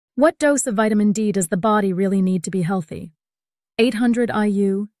What dose of vitamin D does the body really need to be healthy? 800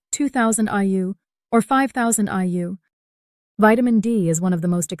 IU, 2000 IU, or 5000 IU? Vitamin D is one of the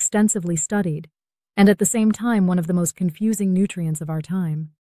most extensively studied, and at the same time one of the most confusing nutrients of our time.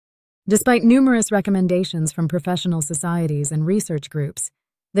 Despite numerous recommendations from professional societies and research groups,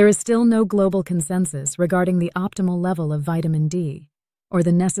 there is still no global consensus regarding the optimal level of vitamin D, or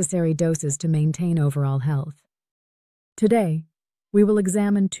the necessary doses to maintain overall health. Today, we will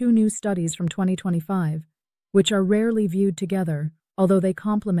examine two new studies from 2025, which are rarely viewed together, although they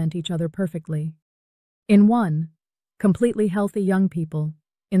complement each other perfectly. In one, completely healthy young people;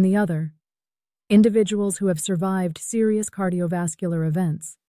 in the other, individuals who have survived serious cardiovascular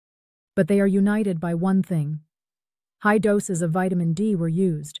events. But they are united by one thing: high doses of vitamin D were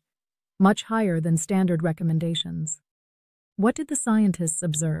used, much higher than standard recommendations. What did the scientists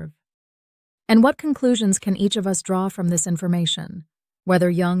observe? And what conclusions can each of us draw from this information, whether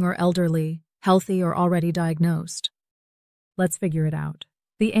young or elderly, healthy or already diagnosed? Let's figure it out.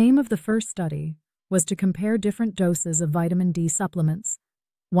 The aim of the first study was to compare different doses of vitamin D supplements,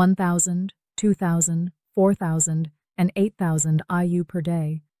 1,000, 2,000, 4,000, and 8,000 IU per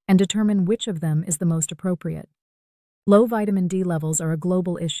day, and determine which of them is the most appropriate. Low vitamin D levels are a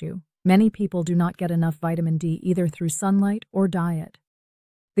global issue. Many people do not get enough vitamin D either through sunlight or diet.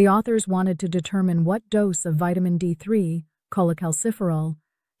 The authors wanted to determine what dose of vitamin D3, cholecalciferol,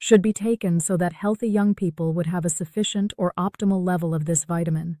 should be taken so that healthy young people would have a sufficient or optimal level of this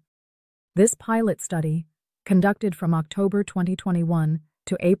vitamin. This pilot study, conducted from October 2021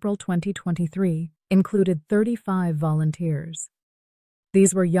 to April 2023, included 35 volunteers.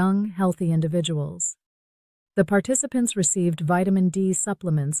 These were young, healthy individuals. The participants received vitamin D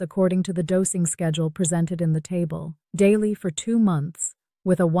supplements according to the dosing schedule presented in the table, daily for 2 months,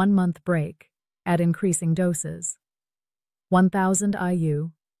 with a 1-month break, at increasing doses: 1,000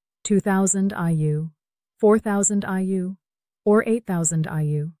 IU, 2,000 IU, 4,000 IU, or 8,000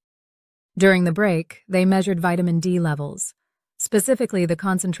 IU. During the break, they measured vitamin D levels, specifically the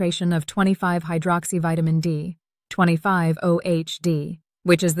concentration of 25-hydroxyvitamin D, 25-OHD,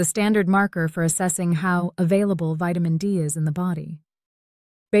 which is the standard marker for assessing how available vitamin D is in the body.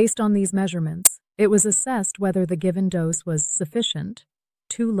 Based on these measurements, it was assessed whether the given dose was sufficient,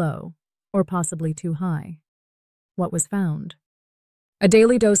 too low, or possibly too high. What was found? A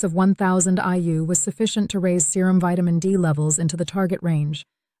daily dose of 1,000 IU was sufficient to raise serum vitamin D levels into the target range,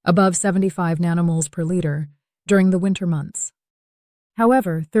 above 75 nanomoles per liter, during the winter months.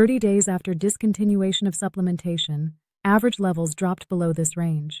 However, 30 days after discontinuation of supplementation, average levels dropped below this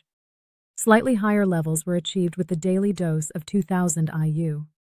range. Slightly higher levels were achieved with the daily dose of 2,000 IU.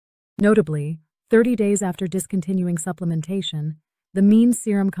 Notably, 30 days after discontinuing supplementation, the mean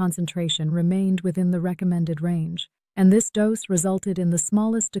serum concentration remained within the recommended range, and this dose resulted in the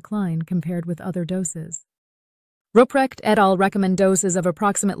smallest decline compared with other doses. Ruprecht et al. Recommend doses of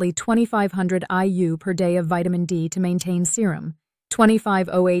approximately 2,500 IU per day of vitamin D to maintain serum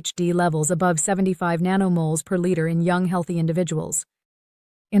 25-OHD levels above 75 nanomoles per liter in young, healthy individuals.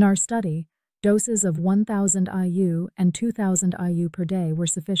 In our study, doses of 1,000 IU and 2,000 IU per day were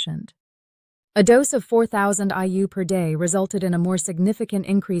sufficient. A dose of 4,000 IU per day resulted in a more significant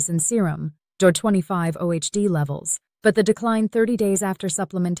increase in serum, or 25-OHD levels, but the decline 30 days after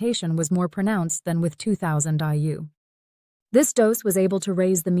supplementation was more pronounced than with 2,000 IU. This dose was able to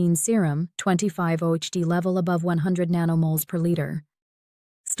raise the mean serum, 25-OHD level above 100 nanomoles per liter.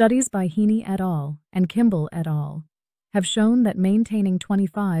 Studies by Helena et al. And Kimball et al. Have shown that maintaining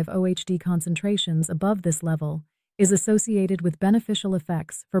 25-OHD concentrations above this level is associated with beneficial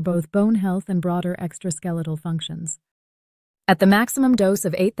effects for both bone health and broader extraskeletal functions. At the maximum dose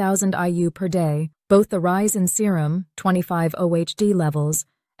of 8,000 IU per day, both the rise in serum, 25-OHD levels,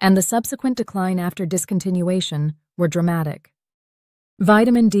 and the subsequent decline after discontinuation were dramatic.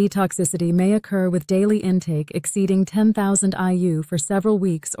 Vitamin D toxicity may occur with daily intake exceeding 10,000 IU for several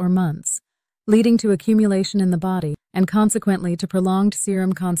weeks or months, leading to accumulation in the body and consequently to prolonged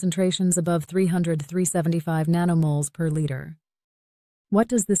serum concentrations above 300-375 nanomoles per liter. What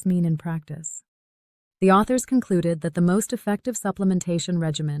does this mean in practice? The authors concluded that the most effective supplementation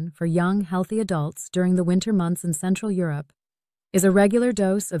regimen for young, healthy adults during the winter months in Central Europe is a regular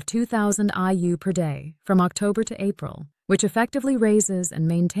dose of 2,000 IU per day from October to April, which effectively raises and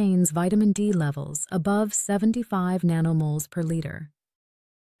maintains vitamin D levels above 75 nanomoles per liter.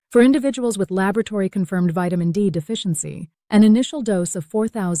 For individuals with laboratory-confirmed vitamin D deficiency, an initial dose of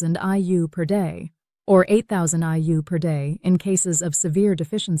 4,000 IU per day, or 8,000 IU per day in cases of severe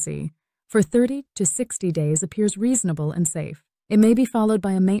deficiency, for 30 to 60 days appears reasonable and safe. It may be followed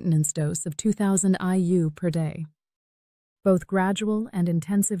by a maintenance dose of 2,000 IU per day. Both gradual and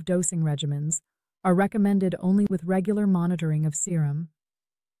intensive dosing regimens are recommended only with regular monitoring of serum,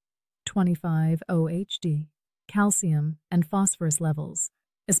 25-OHD, calcium, and phosphorus levels,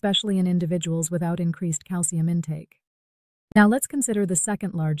 especially in individuals without increased calcium intake. Now let's consider the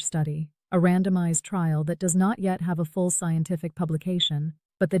second large study, a randomized trial that does not yet have a full scientific publication,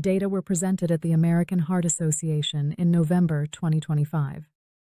 but the data were presented at the American Heart Association in November 2025.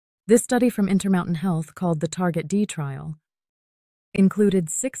 This study from Intermountain Health, called the Target D trial, included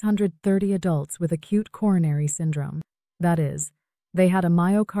 630 adults with acute coronary syndrome. That is, they had a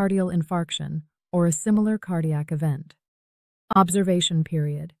myocardial infarction or a similar cardiac event. Observation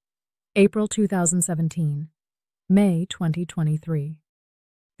period: April 2017, May 2023.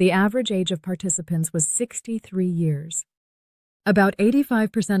 The average age of participants was 63 years. About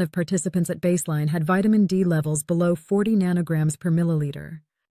 85% of participants at baseline had vitamin D levels below 40 nanograms per milliliter.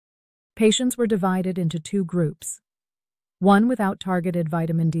 Patients were divided into two groups, one without targeted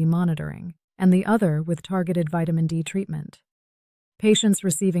vitamin D monitoring, and the other with targeted vitamin D treatment. Patients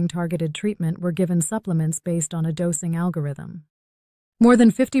receiving targeted treatment were given supplements based on a dosing algorithm. More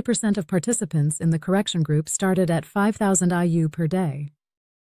than 50% of participants in the correction group started at 5,000 IU per day.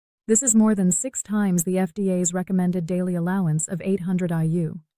 This is more than 6 times the FDA's recommended daily allowance of 800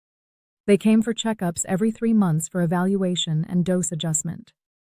 IU. They came for checkups every 3 months for evaluation and dose adjustment.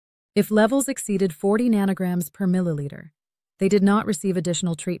 If levels exceeded 40 nanograms per milliliter, they did not receive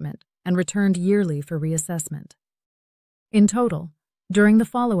additional treatment and returned yearly for reassessment. In total, during the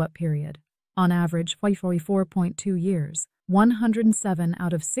follow-up period, on average 44.2 years, 107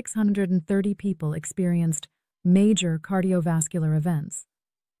 out of 630 people experienced major cardiovascular events: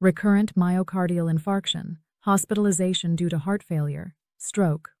 recurrent myocardial infarction, hospitalization due to heart failure,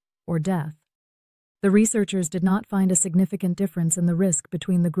 stroke, or death. The researchers did not find a significant difference in the risk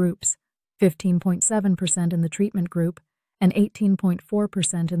between the groups, 15.7% in the treatment group and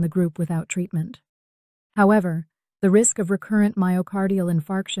 18.4% in the group without treatment. However, the risk of recurrent myocardial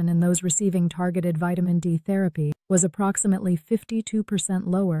infarction in those receiving targeted vitamin D therapy was approximately 52%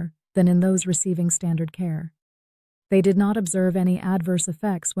 lower than in those receiving standard care. They did not observe any adverse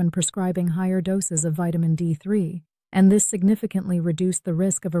effects when prescribing higher doses of vitamin D3, and this significantly reduced the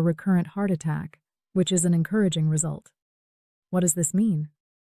risk of a recurrent heart attack, which is an encouraging result. What does this mean?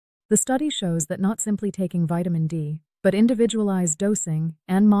 The study shows that not simply taking vitamin D, but individualized dosing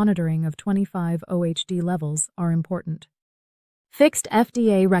and monitoring of 25-OHD levels are important. Fixed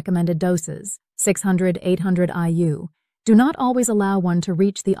FDA-recommended doses, 600-800 IU, do not always allow one to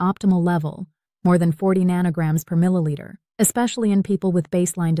reach the optimal level, more than 40 nanograms per milliliter, especially in people with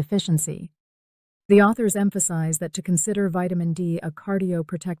baseline deficiency. The authors emphasize that to consider vitamin D a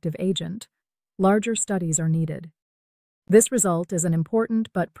cardioprotective agent, larger studies are needed. This result is an important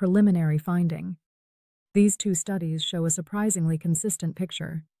but preliminary finding. These two studies show a surprisingly consistent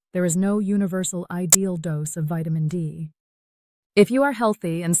picture. There is no universal ideal dose of vitamin D. If you are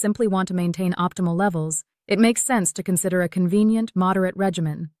healthy and simply want to maintain optimal levels, it makes sense to consider a convenient, moderate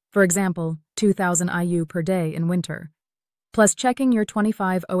regimen, for example, 2,000 IU per day in winter, plus checking your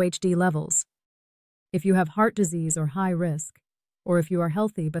 25-OHD levels. If you have heart disease or high risk, or if you are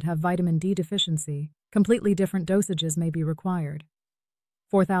healthy but have vitamin D deficiency, completely different dosages may be required.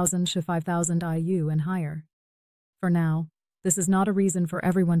 4,000 to 5,000 IU and higher. For now, this is not a reason for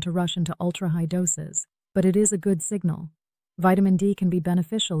everyone to rush into ultra-high doses, but it is a good signal. Vitamin D can be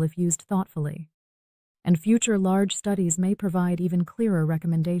beneficial if used thoughtfully, and future large studies may provide even clearer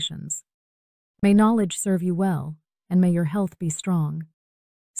recommendations. May knowledge serve you well, and may your health be strong.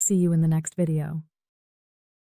 See you in the next video.